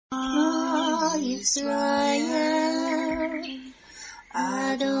Israel,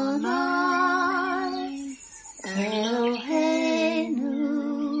 Adonai, Eloheinu,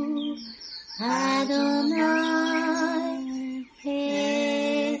 Adonai,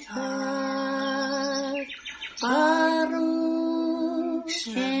 Echad, Baruch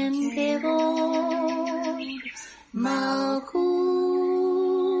Shem Kevod, Malchuto,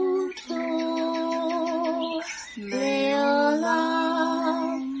 Leolam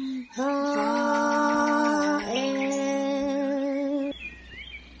Va'ed.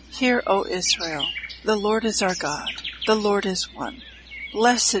 Hear, O Israel, the Lord is our God, the Lord is one.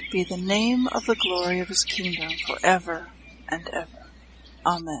 Blessed be the name of the glory of his kingdom forever and ever.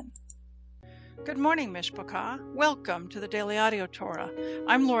 Amen. Good morning, Mishpachah. Welcome to the Daily Audio Torah.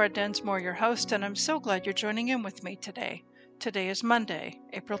 I'm Laura Densmore, your host, and I'm so glad you're joining in with me today. Today is Monday,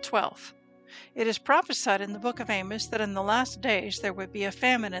 April 12th. It is prophesied in the book of Amos that in the last days there would be a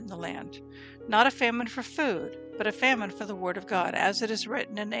famine in the land. Not a famine for food, but a famine for the word of God, as it is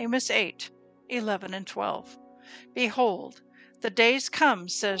written in Amos 8:11 and 12. Behold, the days come,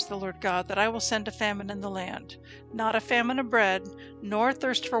 says the Lord God, that I will send a famine in the land, not a famine of bread, nor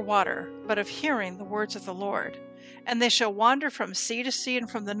thirst for water, but of hearing the words of the Lord. And they shall wander from sea to sea, and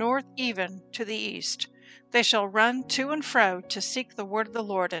from the north even to the east. They shall run to and fro to seek the word of the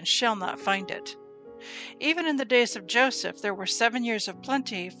Lord, and shall not find it. Even in the days of Joseph there were 7 years of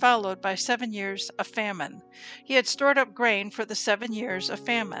plenty, followed by 7 years of famine. He had stored up grain for the 7 years of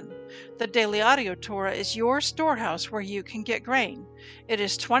famine. The Daily Audio Torah is your storehouse where you can get grain. It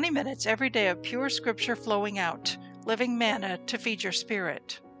is 20 minutes every day of pure scripture flowing out, living manna to feed your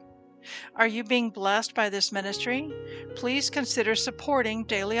spirit. Are you being blessed by this ministry? Please consider supporting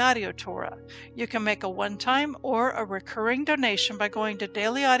Daily Audio Torah. You can make a one-time or a recurring donation by going to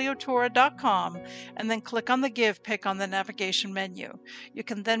dailyaudiotorah.com and then click on the Give pick on the navigation menu. You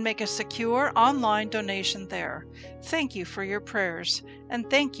can then make a secure online donation there. Thank you for your prayers, and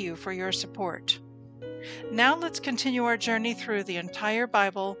thank you for your support. Now let's continue our journey through the entire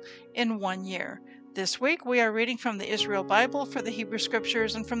Bible in 1 year. This week we are reading from the Israel Bible for the Hebrew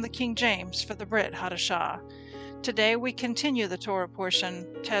Scriptures and from the King James for the Brit Hadashah. Today we continue the Torah portion,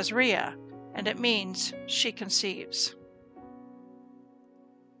 Tazria, and it means she conceives.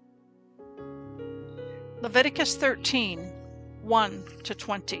 Leviticus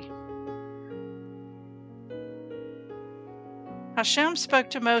 13:1-20. Hashem spoke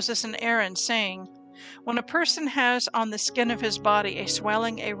to Moses and Aaron, saying, when a person has on the skin of his body a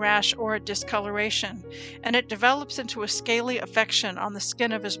swelling, a rash, or a discoloration, and it develops into a scaly affection on the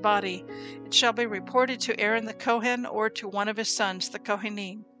skin of his body, it shall be reported to Aaron the Kohen or to one of his sons, the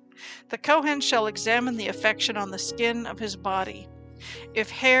Kohanim. The Kohen shall examine the affection on the skin of his body. If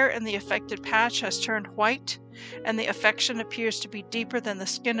hair in the affected patch has turned white, and the affection appears to be deeper than the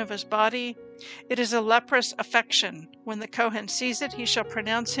skin of his body, it is a leprous affection. When the Kohen sees it, he shall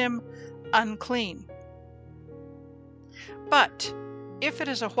pronounce him unclean. But if it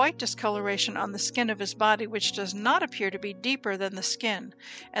is a white discoloration on the skin of his body which does not appear to be deeper than the skin,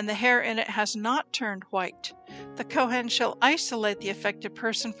 and the hair in it has not turned white, the Kohen shall isolate the affected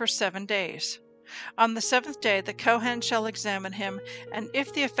person for 7 days. On the 7th day the Kohen shall examine him, and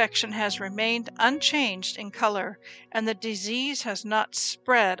if the affection has remained unchanged in color, and the disease has not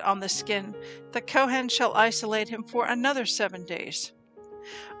spread on the skin, the Kohen shall isolate him for another 7 days.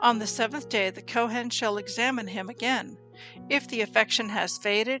 On the 7th day the Kohen shall examine him again. If the affection has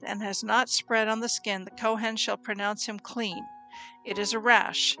faded and has not spread on the skin, the Kohen shall pronounce him clean. It is a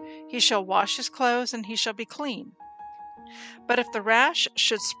rash. He shall wash his clothes, and he shall be clean. But if the rash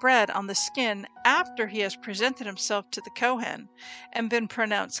should spread on the skin after he has presented himself to the Kohen and been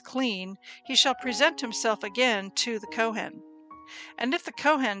pronounced clean, he shall present himself again to the Kohen. And if the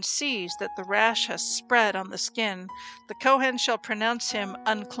Kohen sees that the rash has spread on the skin, the Kohen shall pronounce him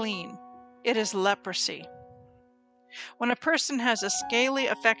unclean. It is leprosy. When a person has a scaly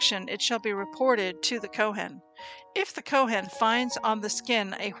affection, it shall be reported to the Kohen. If the Kohen finds on the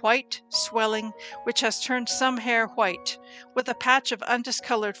skin a white swelling which has turned some hair white, with a patch of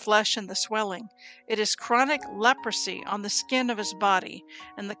undiscolored flesh in the swelling, it is chronic leprosy on the skin of his body,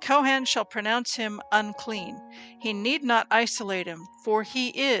 and the Kohen shall pronounce him unclean. He need not isolate him, for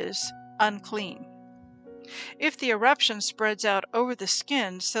he is unclean. If the eruption spreads out over the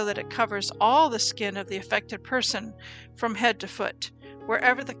skin so that it covers all the skin of the affected person from head to foot,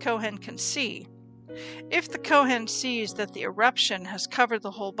 wherever the Kohen can see, if the Kohen sees that the eruption has covered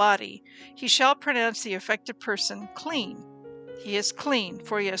the whole body, he shall pronounce the affected person clean. He is clean,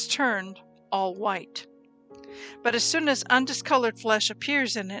 for he has turned all white. But as soon as undiscolored flesh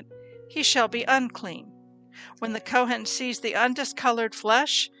appears in it, he shall be unclean. When the Kohen sees the undiscolored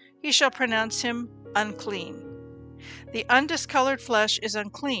flesh, he shall pronounce him unclean. The undiscolored flesh is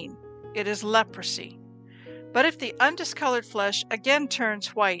unclean. It is leprosy. But if the undiscolored flesh again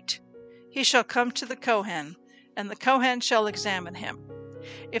turns white, he shall come to the Kohen, and the Kohen shall examine him.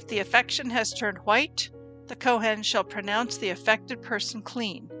 If the affection has turned white, the Kohen shall pronounce the affected person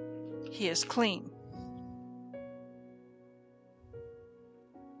clean. He is clean.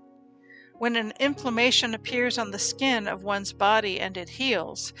 When an inflammation appears on the skin of one's body and it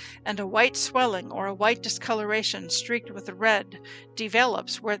heals, and a white swelling or a white discoloration streaked with red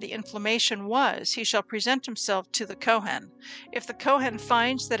develops where the inflammation was, he shall present himself to the Kohen. If the Kohen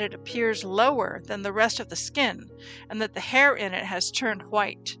finds that it appears lower than the rest of the skin, and that the hair in it has turned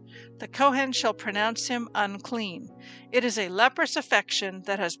white, the Kohen shall pronounce him unclean. It is a leprous affection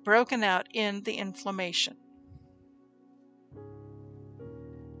that has broken out in the inflammation.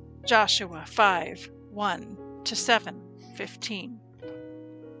 Joshua 5:1-7:15.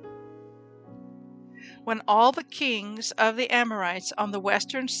 When all the kings of the Amorites on the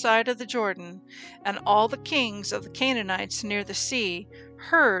western side of the Jordan, and all the kings of the Canaanites near the sea,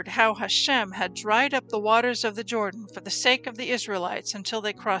 heard how Hashem had dried up the waters of the Jordan for the sake of the Israelites until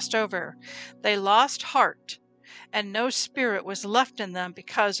they crossed over, they lost heart, and no spirit was left in them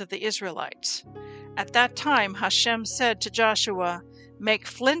because of the Israelites. At that time Hashem said to Joshua, "Make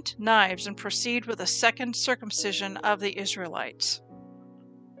flint knives and proceed with a second circumcision of the Israelites."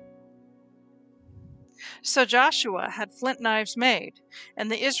 So Joshua had flint knives made,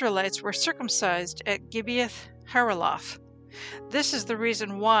 and the Israelites were circumcised at Gibeath Haraloth. This is the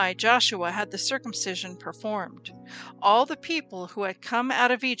reason why Joshua had the circumcision performed. All the people who had come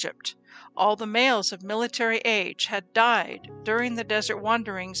out of Egypt, all the males of military age, had died during the desert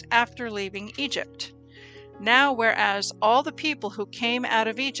wanderings after leaving Egypt. Now, whereas all the people who came out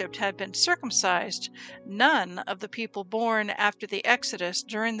of Egypt had been circumcised, none of the people born after the Exodus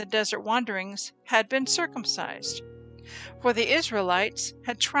during the desert wanderings had been circumcised. For the Israelites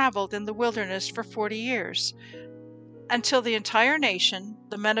had traveled in the wilderness for 40 years, until the entire nation,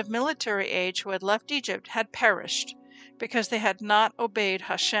 the men of military age who had left Egypt, had perished, because they had not obeyed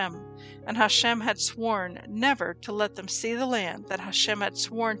Hashem, and Hashem had sworn never to let them see the land that Hashem had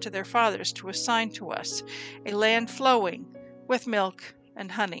sworn to their fathers to assign to us, a land flowing with milk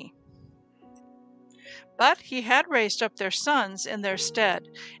and honey. But he had raised up their sons in their stead,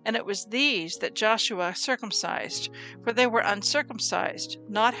 and it was these that Joshua circumcised, for they were uncircumcised,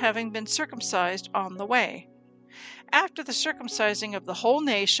 not having been circumcised on the way. After the circumcising of the whole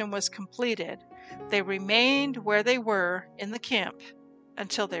nation was completed, they remained where they were in the camp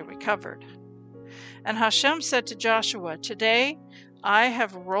until they recovered. And Hashem said to Joshua, "Today I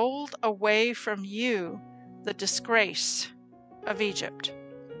have rolled away from you the disgrace of Egypt."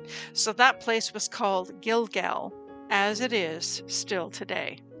 So that place was called Gilgal, as it is still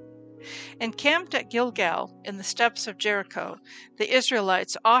today. Encamped at Gilgal in the steppes of Jericho, the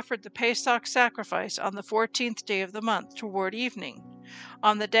Israelites offered the Pesach sacrifice on the 14th day of the month toward evening.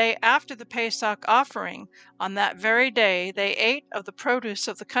 On the day after the Pesach offering, on that very day, they ate of the produce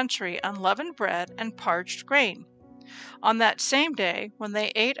of the country, unleavened bread and parched grain. On that same day, when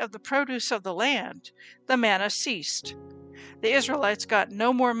they ate of the produce of the land, the manna ceased. The Israelites got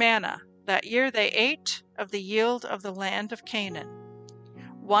no more manna. That year they ate of the yield of the land of Canaan.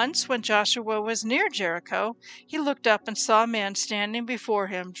 Once, when Joshua was near Jericho, he looked up and saw a man standing before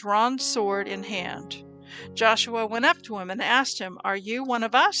him, drawn sword in hand. Joshua went up to him and asked him, "Are you one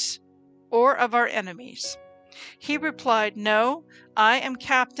of us, or of our enemies?" He replied, "No, I am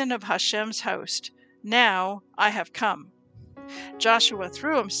captain of Hashem's host. Now I have come." Joshua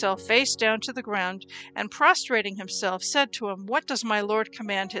threw himself face down to the ground, and prostrating himself, said to him, "What does my Lord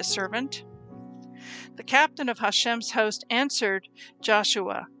command his servant?" The captain of Hashem's host answered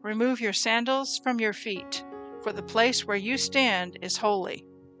Joshua, "Remove your sandals from your feet, for the place where you stand is holy."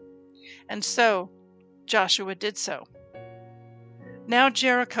 And so Joshua did so. Now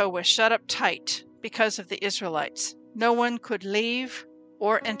Jericho was shut up tight because of the Israelites. No one could leave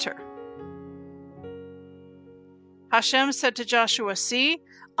or enter. Hashem said to Joshua, "See,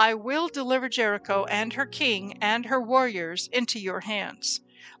 I will deliver Jericho and her king and her warriors into your hands.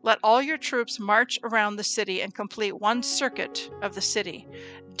 Let all your troops march around the city and complete one circuit of the city.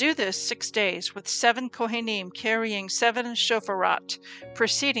 Do this 6 days with 7 Kohanim carrying 7 shofarath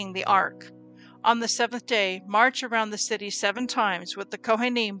preceding the ark. On the 7th day, march around the city 7 times with the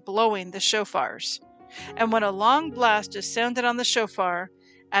Kohanim blowing the shofars. And when a long blast is sounded on the shofar,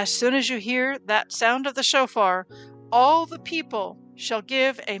 as soon as you hear that sound of the shofar, all the people shall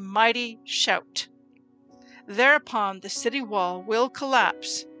give a mighty shout. Thereupon the city wall will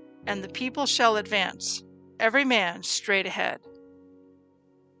collapse, and the people shall advance, every man straight ahead."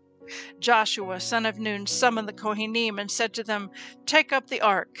 Joshua, son of Nun, summoned the Kohanim and said to them, "Take up the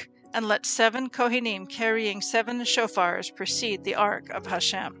ark, and let 7 Kohanim carrying 7 shofars precede the ark of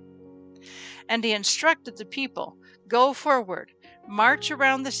Hashem." And he instructed the people, "Go forward, march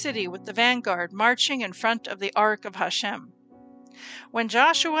around the city with the vanguard marching in front of the ark of Hashem." When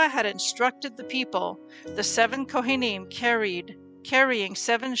Joshua had instructed the people, the 7 Kohanim carrying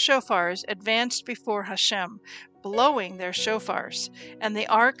 7 shofars advanced before Hashem, blowing their shofars, and the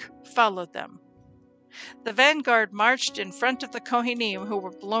ark followed them. The vanguard marched in front of the Kohanim who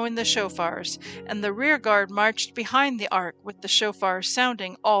were blowing the shofars, and the rear guard marched behind the ark with the shofars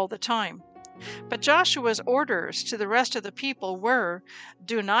sounding all the time. But Joshua's orders to the rest of the people were,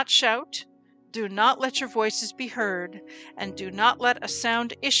 "Do not shout, do not let your voices be heard, and do not let a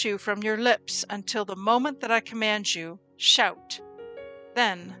sound issue from your lips until the moment that I command you, shout.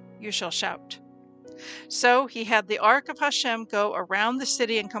 Then you shall shout." So he had the ark of Hashem go around the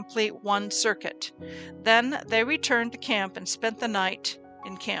city and complete 1 circuit. Then they returned to camp and spent the night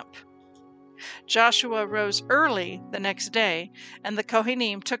in camp. Joshua rose early the next day, and the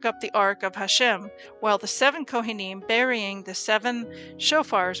Kohanim took up the ark of Hashem, while the 7 Kohanim bearing the 7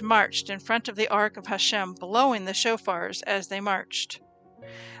 shofars marched in front of the ark of Hashem, blowing the shofars as they marched.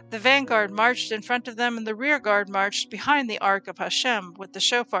 The vanguard marched in front of them, and the rear guard marched behind the ark of Hashem, with the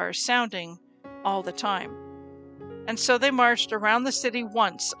shofars sounding all the time. And so they marched around the city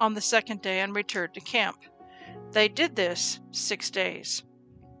once on the 2nd day and returned to camp. They did this 6 days.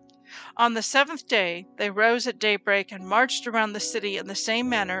 On the 7th day they rose at daybreak and marched around the city in the same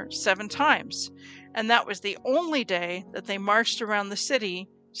manner 7 times, and that was the only day that they marched around the city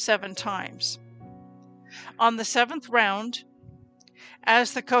 7 times. On the 7th round,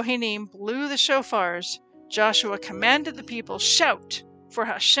 as the Kohanim blew the shofars, Joshua commanded the people, "Shout, for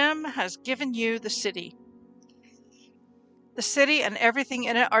Hashem has given you the city." The city and everything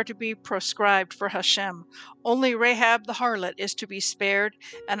in it are to be proscribed for Hashem. Only Rahab the harlot is to be spared,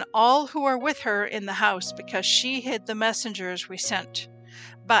 and all who are with her in the house, because she hid the messengers we sent.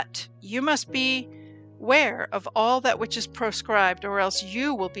 But you must beware of all that which is proscribed, or else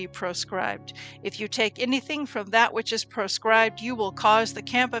you will be proscribed. If you take anything from that which is proscribed, you will cause the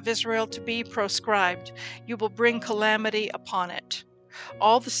camp of Israel to be proscribed. You will bring calamity upon it.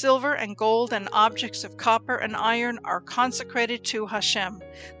 All the silver and gold and objects of copper and iron are consecrated to Hashem.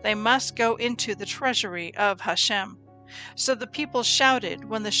 They must go into the treasury of Hashem. So the people shouted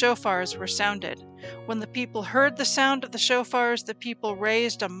when the shofars were sounded. When the people heard the sound of the shofars, the people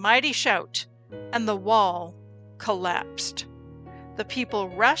raised a mighty shout, and the wall collapsed. The people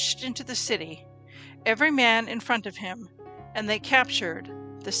rushed into the city, every man in front of him, and they captured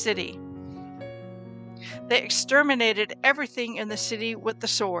the city. They exterminated everything in the city with the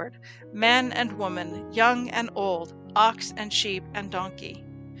sword, men and women, young and old, ox and sheep and donkey.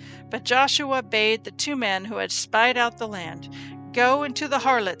 But Joshua bade the 2 men who had spied out the land, "Go into the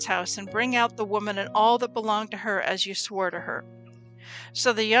harlot's house and bring out the woman and all that belonged to her as you swore to her."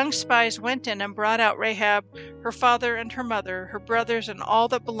 So the young spies went in and brought out Rahab, her father and her mother, her brothers, and all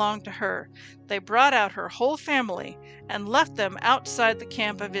that belonged to her. They brought out her whole family and left them outside the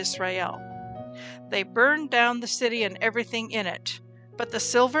camp of Israel. They burned down the city and everything in it, but the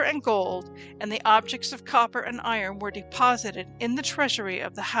silver and gold and the objects of copper and iron were deposited in the treasury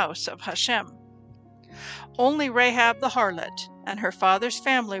of the house of Hashem. Only Rahab the harlot and her father's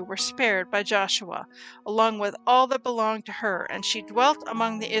family were spared by Joshua, along with all that belonged to her, and she dwelt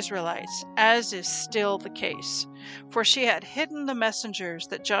among the Israelites, as is still the case, for she had hidden the messengers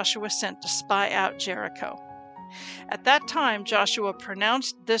that Joshua sent to spy out Jericho. At that time Joshua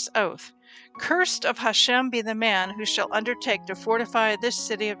pronounced this oath, "Cursed of Hashem be the man who shall undertake to fortify this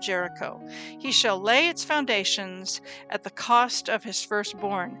city of Jericho. He shall lay its foundations at the cost of his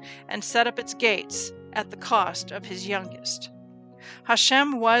firstborn, and set up its gates at the cost of his youngest."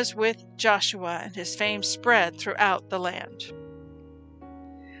 Hashem was with Joshua, and his fame spread throughout the land.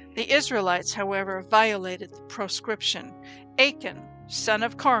 The Israelites, however, violated the proscription. Achan, son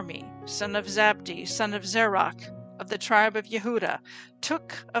of Carmi, son of Zabdi, son of Zerach, of the tribe of Yehudah,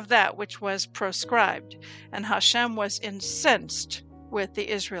 took of that which was proscribed, and Hashem was incensed with the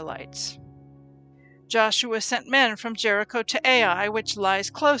Israelites. Joshua sent men from Jericho to Ai, which lies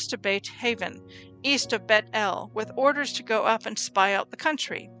close to Beit Haven, east of Bet El, with orders to go up and spy out the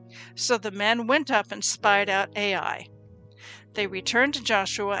country. So the men went up and spied out Ai. They returned to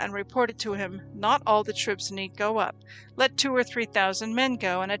Joshua and reported to him, "Not all the troops need go up. Let 2,000 or 3,000 men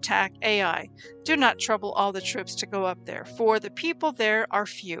go and attack Ai. Do not trouble all the troops to go up there, for the people there are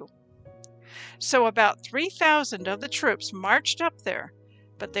few." So about 3,000 of the troops marched up there,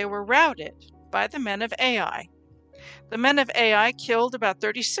 but they were routed by the men of Ai. The men of Ai killed about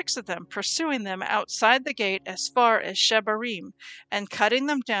 36 of them, pursuing them outside the gate as far as Shebarim, and cutting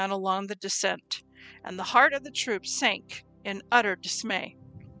them down along the descent. And the heart of the troops sank in utter dismay.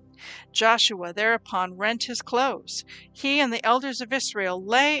 Joshua thereupon rent his clothes. He and the elders of Israel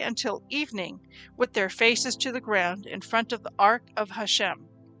lay until evening with their faces to the ground in front of the ark of Hashem,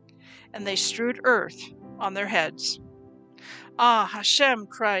 and they strewed earth on their heads. "Ah, Hashem,"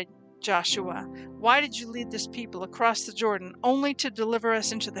 cried Joshua, "why did you lead this people across the Jordan only to deliver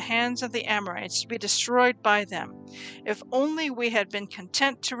us into the hands of the Amorites to be destroyed by them? If only we had been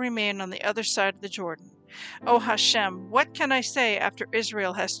content to remain on the other side of the Jordan. O Hashem, what can I say after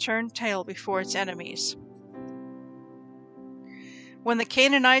Israel has turned tail before its enemies? When the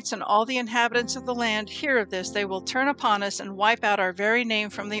Canaanites and all the inhabitants of the land hear of this, they will turn upon us and wipe out our very name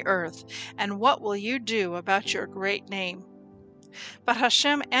from the earth. And what will you do about your great name?" But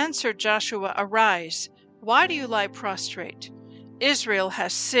Hashem answered Joshua, "Arise, why do you lie prostrate? Israel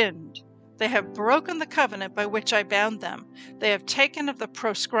has sinned. They have broken the covenant by which I bound them. They have taken of the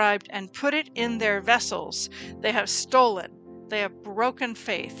proscribed and put it in their vessels. They have stolen. They have broken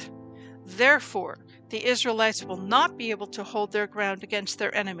faith. Therefore, the Israelites will not be able to hold their ground against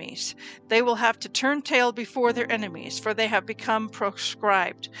their enemies. They will have to turn tail before their enemies, for they have become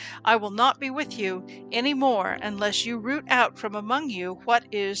proscribed. I will not be with you any more unless you root out from among you what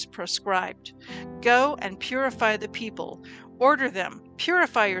is proscribed. Go and purify the people. Order them,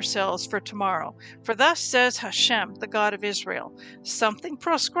 purify yourselves for tomorrow. For thus says Hashem, the God of Israel, something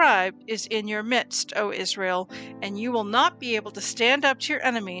proscribed is in your midst, O Israel, and you will not be able to stand up to your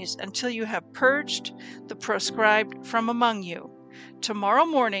enemies until you have purged the proscribed from among you. Tomorrow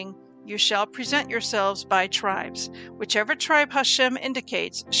morning you shall present yourselves by tribes. Whichever tribe Hashem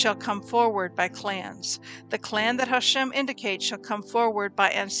indicates shall come forward by clans. The clan that Hashem indicates shall come forward by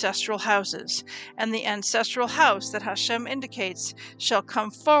ancestral houses, and the ancestral house that Hashem indicates shall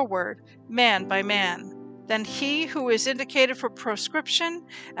come forward man by man. Then he who is indicated for proscription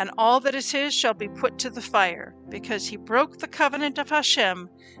and all that is his shall be put to the fire, because he broke the covenant of Hashem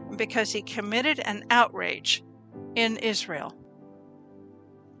and because he committed an outrage in Israel."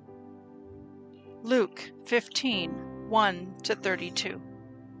 Luke 15:1-32.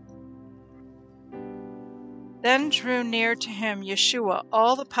 Then drew near to him Yeshua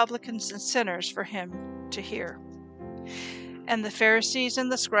all the publicans and sinners for him to hear. And the Pharisees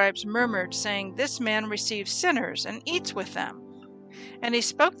and the scribes murmured, saying, "This man receives sinners and eats with them." And he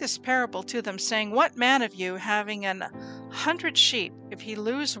spoke this parable to them, saying, "What man of you, having 100 sheep, if he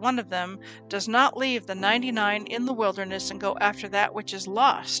lose one of them, does not leave the 99 in the wilderness and go after that which is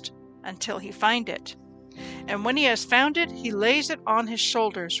lost, until he find it? And when he has found it, he lays it on his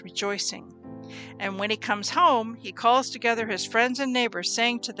shoulders, rejoicing. And when he comes home, he calls together his friends and neighbors,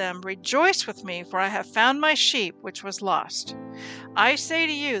 saying to them, 'Rejoice with me, for I have found my sheep which was lost.' I say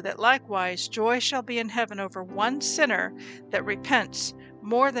to you that likewise joy shall be in heaven over one sinner that repents,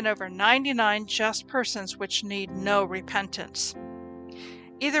 more than over 99 just persons which need no repentance.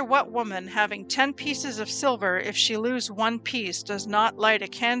 Either what woman, having 10 pieces of silver, if she lose one piece, does not light a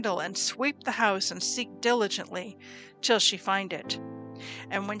candle and sweep the house and seek diligently till she find it?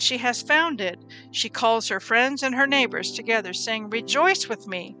 And when she has found it, she calls her friends and her neighbors together, saying, 'Rejoice with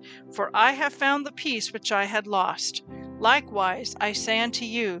me, for I have found the piece which I had lost.' Likewise, I say unto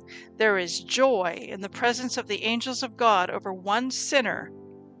you, there is joy in the presence of the angels of God over one sinner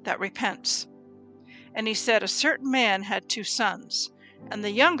that repents." And he said, "A certain man had 2 sons. And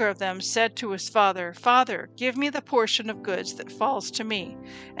the younger of them said to his father, 'Father, give me the portion of goods that falls to me.'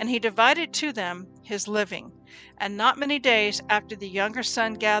 And he divided to them his living. And not many days after, the younger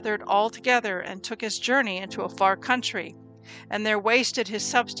son gathered all together and took his journey into a far country, and there wasted his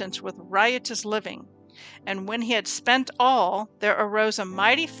substance with riotous living. And when he had spent all, there arose a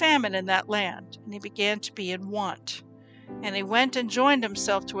mighty famine in that land, and he began to be in want. And he went and joined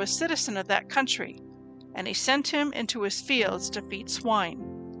himself to a citizen of that country, and he sent him into his fields to feed swine.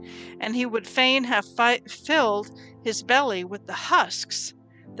 And he would fain have filled his belly with the husks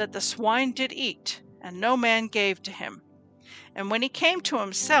that the swine did eat, and no man gave to him. And when he came to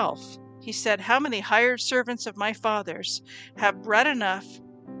himself, he said, 'How many hired servants of my father's have bread enough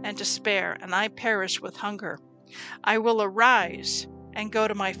and to spare, and I perish with hunger? I will arise and go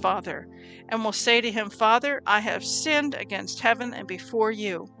to my father, and will say to him, Father, I have sinned against heaven and before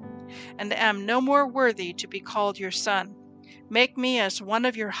you, and am no more worthy to be called your son. Make me as one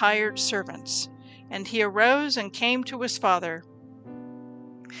of your hired servants.' And he arose and came to his father.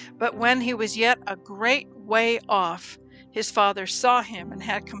 But when he was yet a great way off, his father saw him and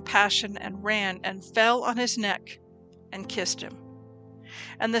had compassion, and ran and fell on his neck and kissed him.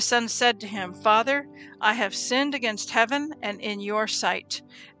 And the son said to him, Father, I have sinned against heaven and in your sight,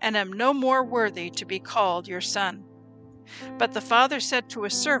 and am no more worthy to be called your son. But the father said to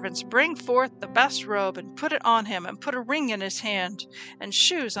his servants, Bring forth the best robe, and put it on him, and put a ring in his hand, and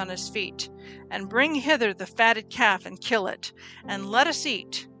shoes on his feet. And bring hither the fatted calf, and kill it, and let us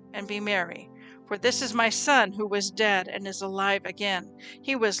eat, and be merry. For this is my son, who was dead, and is alive again.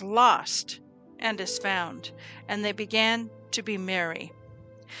 He was lost, and is found. And they began to be merry.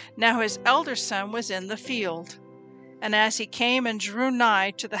 Now his elder son was in the field. And as he came and drew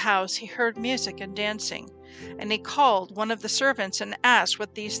nigh to the house, he heard music and dancing. And he called one of the servants and asked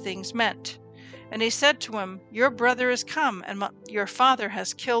what these things meant. And he said to him, Your brother is come, and your father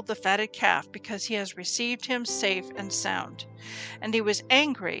has killed the fatted calf, because he has received him safe and sound. And he was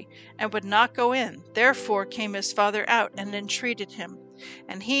angry, and would not go in. Therefore came his father out and entreated him.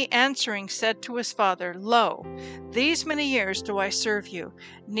 And he answering said to his father, Lo, these many years do I serve you,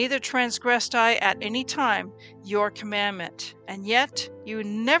 neither transgressed I at any time your commandment. And yet you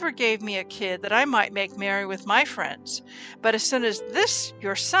never gave me a kid that I might make merry with my friends. But as soon as this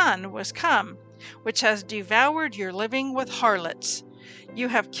your son was come, which has devoured your living with harlots, you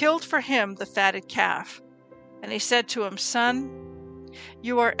have killed for him the fatted calf. And he said to him, Son,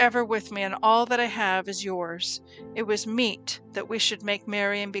 you are ever with me, and all that I have is yours. It was meet that we should make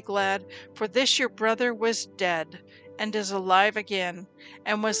merry and be glad, for this your brother was dead, and is alive again,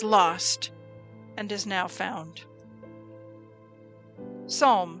 and was lost, and is now found.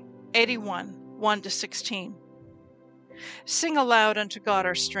 Psalm 81, 1-16. Sing aloud unto God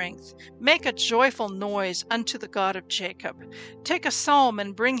our strength. Make a joyful noise unto the God of Jacob. Take a psalm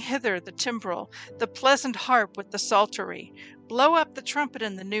and bring hither the timbrel, the pleasant harp with the psaltery. Blow up the trumpet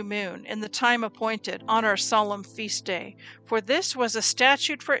in the new moon, in the time appointed, on our solemn feast day. For this was a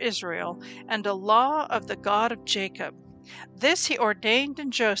statute for Israel, and a law of the God of Jacob. This he ordained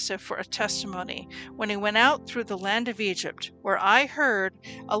in Joseph for a testimony, when he went out through the land of Egypt, where I heard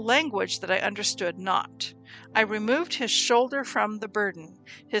a language that I understood not. I removed his shoulder from the burden.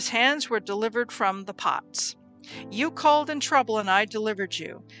 His hands were delivered from the pots. You called in trouble, and I delivered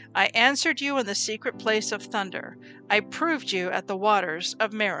you. I answered you in the secret place of thunder. I proved you at the waters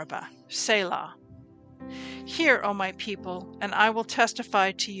of Meribah. Selah. Hear, O my people, and I will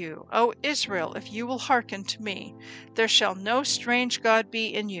testify to you. O Israel, if you will hearken to me, there shall no strange god be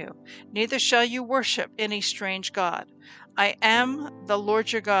in you, neither shall you worship any strange god. I am the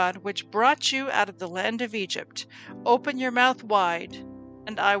Lord your God, which brought you out of the land of Egypt. Open your mouth wide,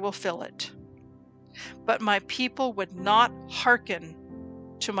 and I will fill it. But my people would not hearken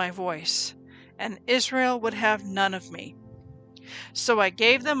to my voice, and Israel would have none of me. So I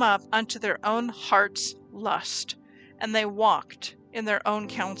gave them up unto their own heart's lust, and they walked in their own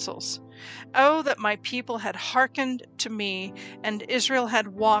counsels. Oh, that my people had hearkened to me, and Israel had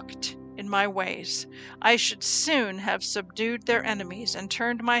walked in my ways. I should soon have subdued their enemies, and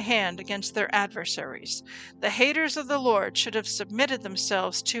turned my hand against their adversaries. The haters of the Lord should have submitted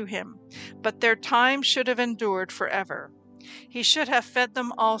themselves to him, but their time should have endured forever. He should have fed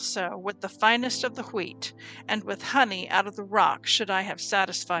them also with the finest of the wheat, and with honey out of the rock should I have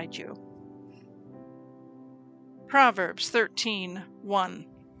satisfied you. Proverbs 13:1.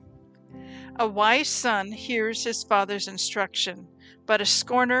 A wise son hears his father's instruction, but a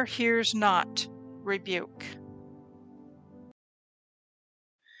scorner hears not rebuke.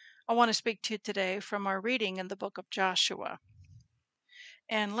 I want to speak to you today from our reading in the book of Joshua.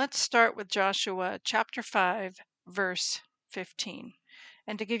 And let's start with Joshua chapter 5, verse 15.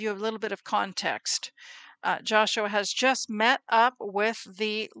 And to give you a little bit of context, Joshua has just met up with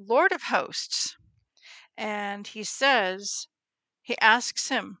the Lord of hosts. And he asks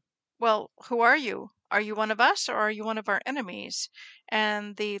him, well, who are you? Are you one of us, or are you one of our enemies?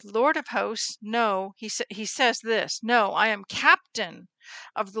 And the Lord of hosts, no, he says this, no, I am captain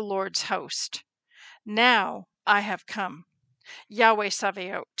of the Lord's host. Now I have come. Yahweh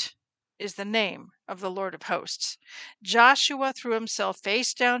Sabaoth is the name of the Lord of hosts. Joshua threw himself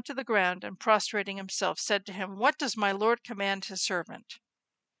face down to the ground, and prostrating himself said to him, What does my Lord command his servant?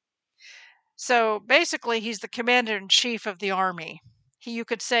 So basically, he's the commander-in-chief of the army. You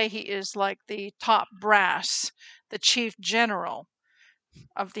could say he is like the top brass, the chief general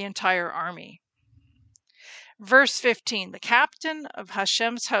of the entire army. Verse 15, the captain of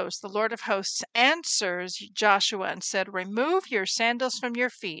Hashem's host, the Lord of hosts, answers Joshua and said, Remove your sandals from your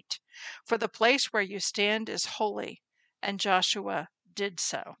feet, for the place where you stand is holy. And Joshua did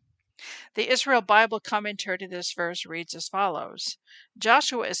so. The Israel Bible commentary to this verse reads as follows.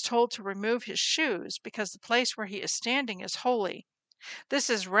 Joshua is told to remove his shoes because the place where he is standing is holy. This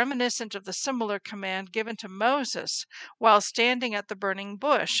is reminiscent of the similar command given to Moses while standing at the burning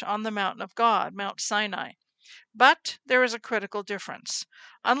bush on the mountain of God, Mount Sinai. But there is a critical difference.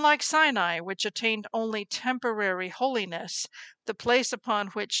 Unlike Sinai, which attained only temporary holiness, the place upon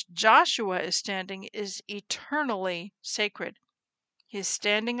which Joshua is standing is eternally sacred. He is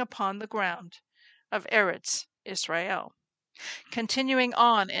standing upon the ground of Eretz Israel. Continuing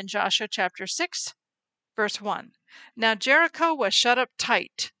on in Joshua chapter 6, verse 1. Now Jericho was shut up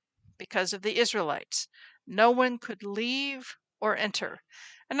tight because of the Israelites. No one could leave or enter.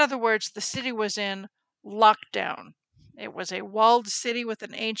 In other words, the city was in lockdown. It was a walled city with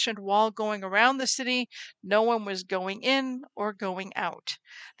an ancient wall going around the city. No one was going in or going out.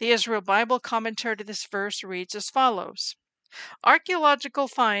 The Israel Bible commentary to this verse reads as follows. Archaeological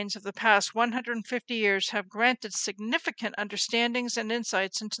finds of the past 150 years have granted significant understandings and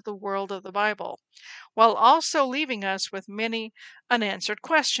insights into the world of the Bible, while also leaving us with many unanswered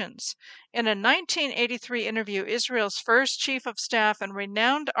questions. In a 1983 interview, Israel's first chief of staff and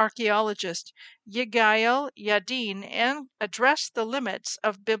renowned archaeologist Yigael Yadin addressed the limits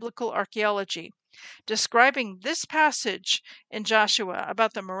of biblical archaeology. Describing this passage in Joshua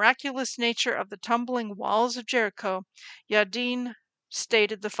about the miraculous nature of the tumbling walls of Jericho, Yadin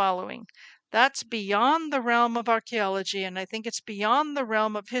stated the following. That's beyond the realm of archaeology, and I think it's beyond the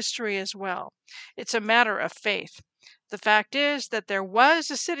realm of history as well. It's a matter of faith. The fact is that there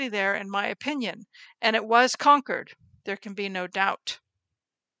was a city there, in my opinion, and it was conquered. There can be no doubt.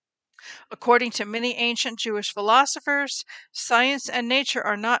 According to many ancient Jewish philosophers, science and nature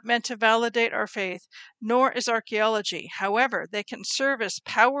are not meant to validate our faith, nor is archaeology. However, they can serve as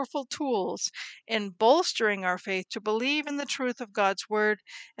powerful tools in bolstering our faith to believe in the truth of God's Word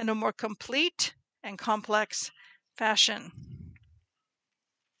in a more complete and complex fashion.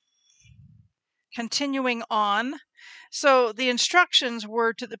 Continuing on, so the instructions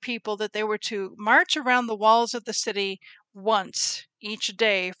were to the people that they were to march around the walls of the city once each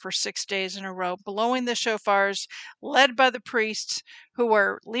day for 6 days in a row, blowing the shofars, led by the priests who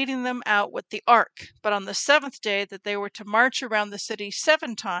were leading them out with the ark. But on the seventh day that they were to march around the city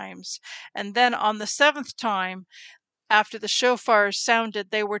 7 times, and then on the 7th time, after the shofars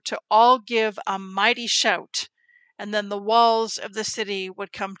sounded, they were to all give a mighty shout, and then the walls of the city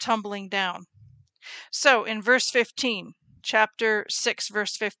would come tumbling down. So in verse 15, chapter 6,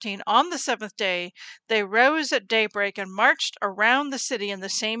 verse 15, on the 7th day, they rose at daybreak and marched around the city in the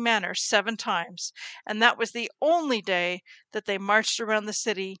same manner 7 times. And that was the only day that they marched around the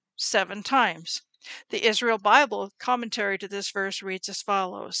city 7 times. The Israel Bible commentary to this verse reads as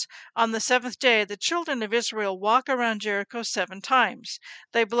follows. On the 7th day, the children of Israel walk around Jericho 7 times.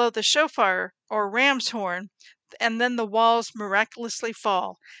 They blow the shofar or ram's horn, and then the walls miraculously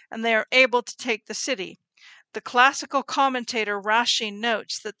fall, and they are able to take the city. The classical commentator Rashi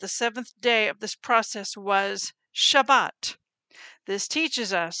notes that the 7th day of this process was Shabbat. This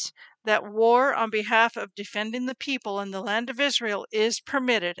teaches us that war on behalf of defending the people in the land of Israel is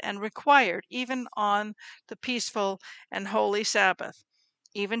permitted and required even on the peaceful and holy Sabbath.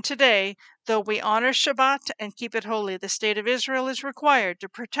 Even today, though we honor Shabbat and keep it holy, the state of Israel is required to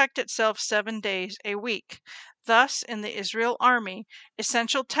protect itself 7 days a week. Thus, in the Israel army,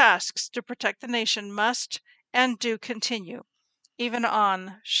 essential tasks to protect the nation must and do continue, even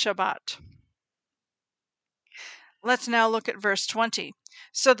on Shabbat. Let's now look at verse 20.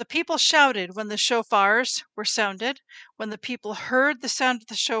 So the people shouted when the shofars were sounded. When the people heard the sound of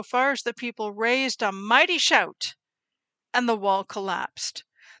the shofars, the people raised a mighty shout, and the wall collapsed.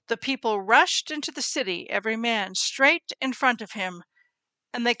 The people rushed into the city, every man straight in front of him,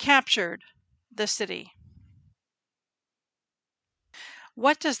 and they captured the city.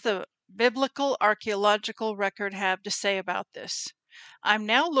 What does the biblical archaeological record have to say about this? I'm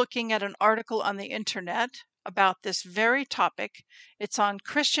now looking at an article on the internet about this very topic. It's on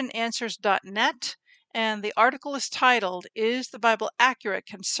christiananswers.net, and the article is titled, Is the Bible Accurate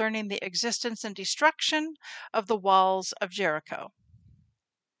Concerning the Existence and Destruction of the Walls of Jericho?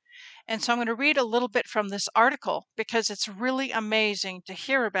 And so I'm going to read a little bit from this article because it's really amazing to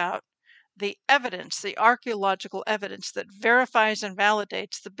hear about the evidence, the archaeological evidence that verifies and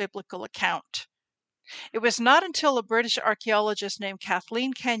validates the biblical account. It was not until a British archaeologist named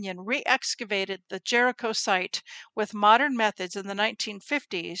Kathleen Kenyon re-excavated the Jericho site with modern methods in the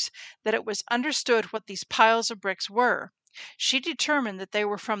 1950s that it was understood what these piles of bricks were. She determined that they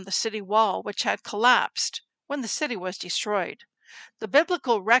were from the city wall, which had collapsed when the city was destroyed. The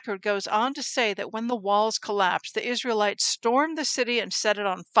biblical record goes on to say that when the walls collapsed, the Israelites stormed the city and set it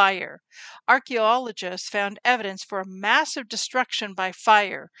on fire. Archaeologists found evidence for a massive destruction by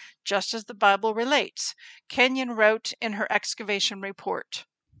fire, just as the Bible relates. Kenyon wrote in her excavation report.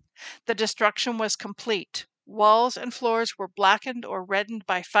 The destruction was complete. Walls and floors were blackened or reddened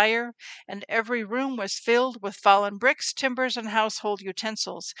by fire, and every room was filled with fallen bricks, timbers, and household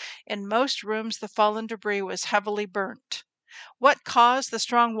utensils. In most rooms, the fallen debris was heavily burnt. What caused the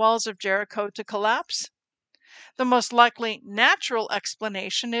strong walls of Jericho to collapse? The most likely natural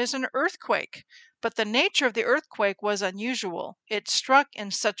explanation is an earthquake, but the nature of the earthquake was unusual. It struck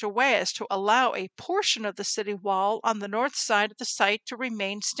in such a way as to allow a portion of the city wall on the north side of the site to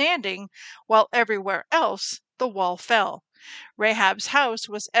remain standing, while everywhere else the wall fell. Rahab's house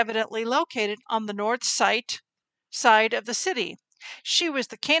was evidently located on the north side of the city. She was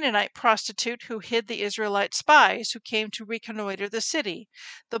the Canaanite prostitute who hid the Israelite spies who came to reconnoiter the city.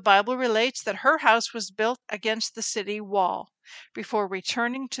 The Bible relates that her house was built against the city wall. Before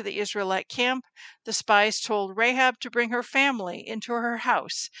returning to the Israelite camp, the spies told Rahab to bring her family into her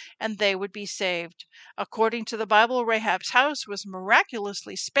house, and they would be saved. According to the Bible, Rahab's house was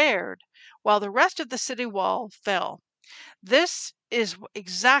miraculously spared, while the rest of the city wall fell. This is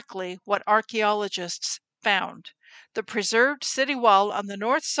exactly what archaeologists found. The preserved city wall on the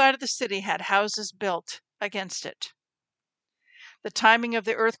north side of the city had houses built against it. The timing of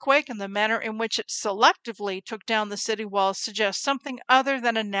the earthquake and the manner in which it selectively took down the city walls suggests something other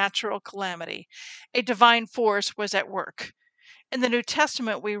than a natural calamity. A divine force was at work. In the New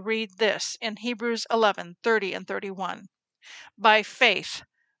Testament, we read this in Hebrews 11:30 and 31. By faith,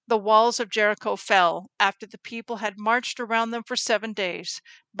 the walls of Jericho fell after the people had marched around them for 7 days.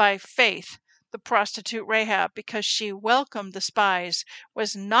 By faith, the prostitute Rahab, because she welcomed the spies,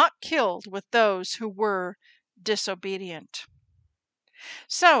 was not killed with those who were disobedient.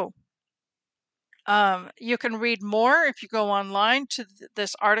 So, you can read more if you go online to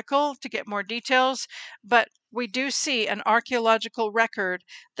this article to get more details, but we do see an archaeological record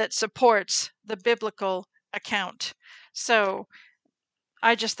that supports the biblical account. So,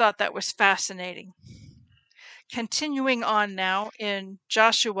 I just thought that was fascinating. Continuing on now in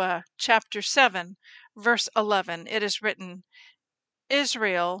Joshua chapter 7, verse 11, it is written,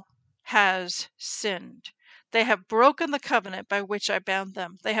 Israel has sinned. They have broken the covenant by which I bound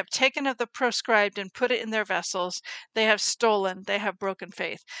them. They have taken of the proscribed and put it in their vessels. They have stolen. They have broken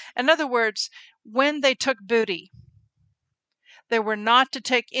faith. In other words, when they took booty, they were not to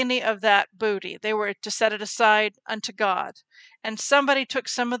take any of that booty. They were to set it aside unto God. And somebody took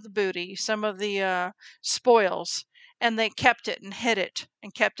some of the booty, some of the spoils, and they kept it and hid it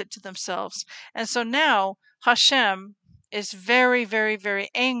and kept it to themselves. And so now Hashem is very, very, very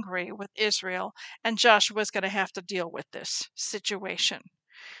angry with Israel, and Joshua is going to have to deal with this situation.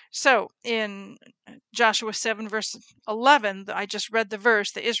 So in Joshua 7 verse 11, I just read the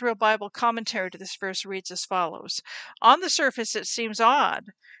verse. The Israel Bible commentary to this verse reads as follows. On the surface, it seems odd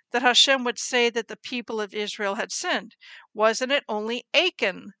that Hashem would say that the people of Israel had sinned. Wasn't it only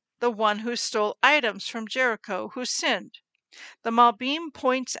Achan, the one who stole items from Jericho, who sinned? The Malbim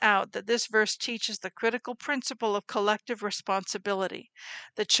points out that this verse teaches the critical principle of collective responsibility.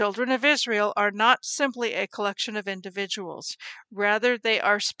 The children of Israel are not simply a collection of individuals. Rather, they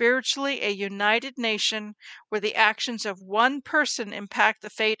are spiritually a united nation where the actions of one person impact the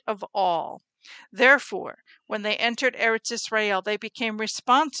fate of all. Therefore, when they entered Eretz Israel, they became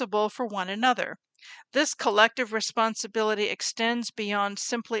responsible for one another. This collective responsibility extends beyond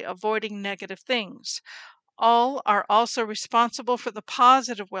simply avoiding negative things. All are also responsible for the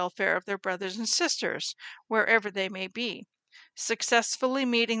positive welfare of their brothers and sisters, wherever they may be. Successfully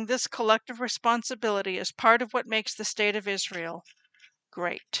meeting this collective responsibility is part of what makes the state of Israel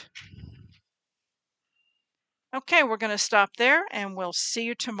great. Okay, we're going to stop there, and we'll see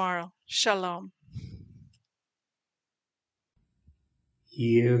you tomorrow. Shalom.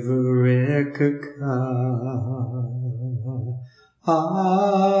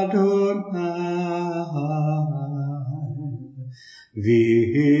 Vish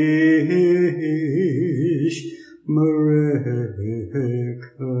Mareka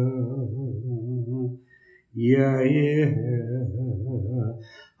Yair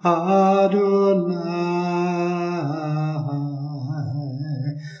Adonai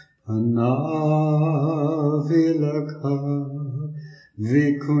Panavilaka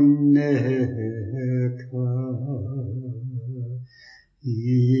Vikuneka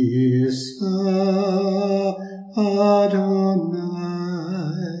Isa Adonai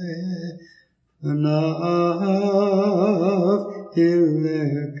Panav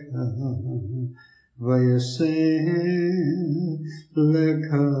Ileka vayaseh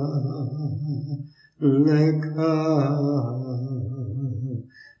leka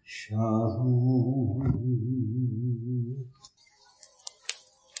shalom.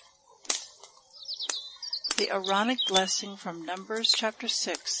 The Aaronic blessing from Numbers chapter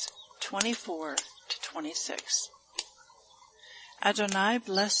 6, 24 to 26. Adonai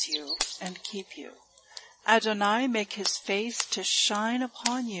bless you and keep you. Adonai make his face to shine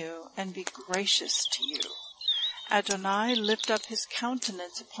upon you and be gracious to you. Adonai lift up his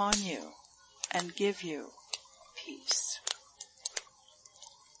countenance upon you and give you peace.